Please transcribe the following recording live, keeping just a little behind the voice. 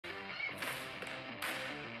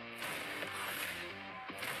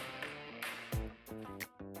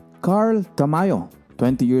Carl Tamayo,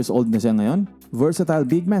 20 years old na siya ngayon. Versatile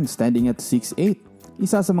big man standing at 6'8".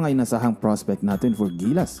 Isa sa mga inasahang prospect natin for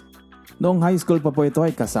Gilas. Noong high school pa po ito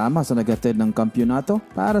ay kasama sa nag-attend ng kampyonato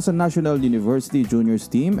para sa National University Juniors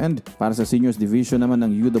Team, and para sa Seniors Division naman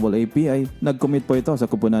ng UAAP ay nag-commit po ito sa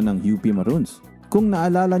kupunan ng UP Maroons. Kung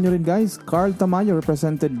naalala nyo rin guys, Carl Tamayo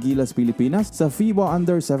represented Gilas Pilipinas sa FIBA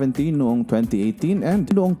Under-17 noong 2018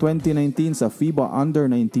 and noong 2019 sa FIBA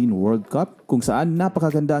Under-19 World Cup, kung saan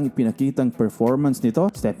napakaganda ang ipinakitang performance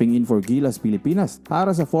nito stepping in for Gilas Pilipinas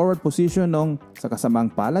para sa forward position noong sa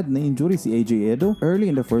kasamang palad na injury si AJ Edo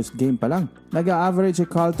early in the first game pa lang. Nag-a-average si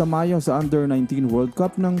Carl Tamayo sa Under-19 World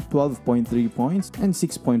Cup ng 12.3 points and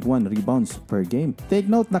 6.1 rebounds per game.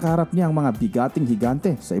 Take note, nakaharap niya ang mga bigating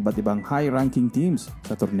higante sa iba't ibang high-ranking teams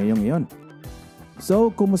sa torneyong iyon.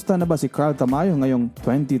 So, kumusta na ba si Carl Tamayo ngayong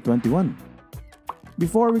 2021?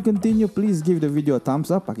 Before we continue, please give the video a thumbs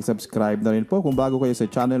up, paki-subscribe na rin po kung bago kayo sa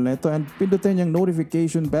channel na ito, and pindutin yung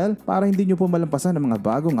notification bell para hindi nyo po malampasan ang mga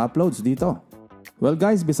bagong uploads dito. Well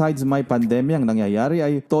guys, besides my pandemya, ang nangyayari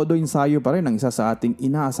ay todo ensayo pa rin ang isa sa ating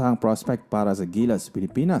inaasahang prospect para sa Gilas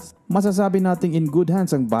Pilipinas. Masasabi nating in good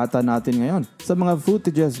hands ang bata natin ngayon. Sa mga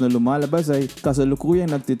footages na lumalabas ay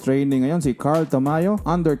kasalukuyang nagtitraining ngayon si Carl Tamayo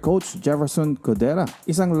under coach Jefferson Codera,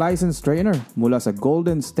 isang licensed trainer mula sa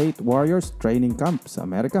Golden State Warriors training camp sa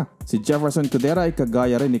Amerika. Si Jefferson Codera ay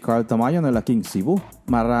kagaya rin ni Carl Tamayo na laking Cebu.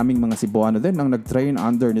 Maraming mga Cebuano din ang nag-train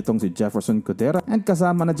under nitong si Jefferson Codera, and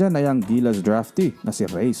kasama na dyan ay ang Gilas draftee na si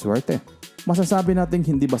Ray Suerte. Masasabi nating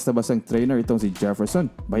hindi basta-bastang trainer itong si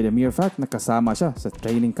Jefferson by the mere fact na kasama siya sa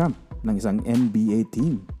training camp ng isang NBA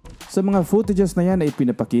team. Sa mga footages na yan ay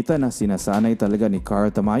pinapakita na sinasanay talaga ni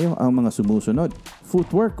Carl Tamayo ang mga sumusunod.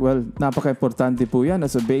 Footwork, well, napaka-importante po yan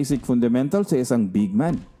as a basic fundamental sa isang big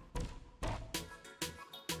man.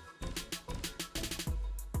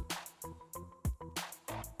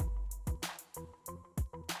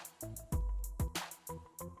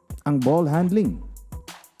 Ang ball handling.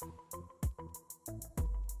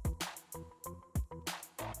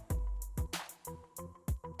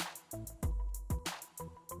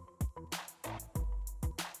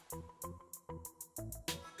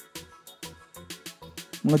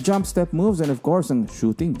 Mga jump step moves, and of course ang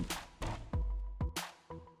shooting.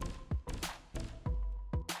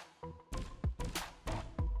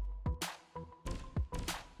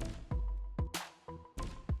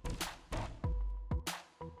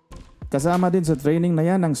 Kasama din sa training na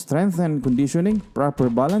yan ang strength and conditioning,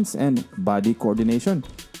 proper balance, and body coordination.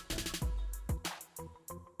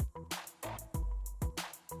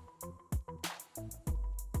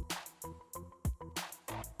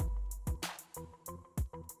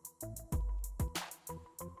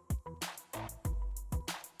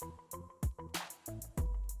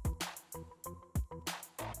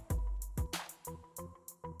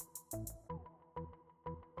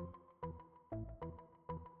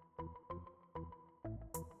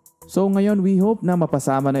 So ngayon, we hope na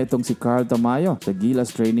mapasama na itong si Carl Tamayo sa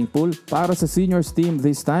Gilas training pool para sa seniors team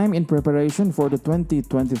this time in preparation for the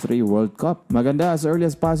 2023 World Cup. Maganda as early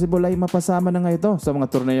as possible ay mapasama na nga ito sa mga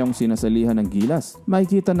torneyong sinasalihan ng Gilas.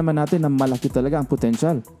 Makikita naman natin na malaki talaga ang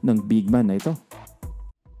potensyal ng big man na ito.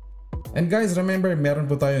 And guys, remember, meron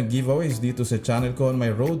po tayong giveaways dito sa channel ko on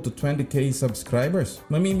my road to 20k subscribers.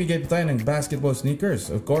 Mamimigay po tayo ng basketball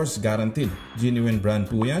sneakers. Of course, guaranteed. Genuine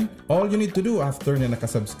brand po yan. All you need to do after na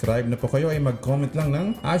nakasubscribe na po kayo ay mag-comment lang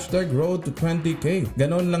ng #road to 20k.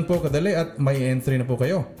 Ganon lang po kadali at may entry na po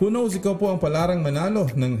kayo. Who knows, ikaw po ang palarang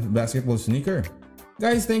manalo ng basketball sneaker.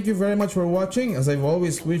 Guys, thank you very much for watching. As I've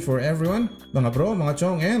always wished for everyone, mga bro, mga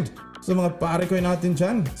chong, and sa mga pare ko natin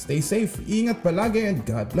dyan, stay safe, ingat palagi, and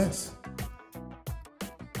God bless.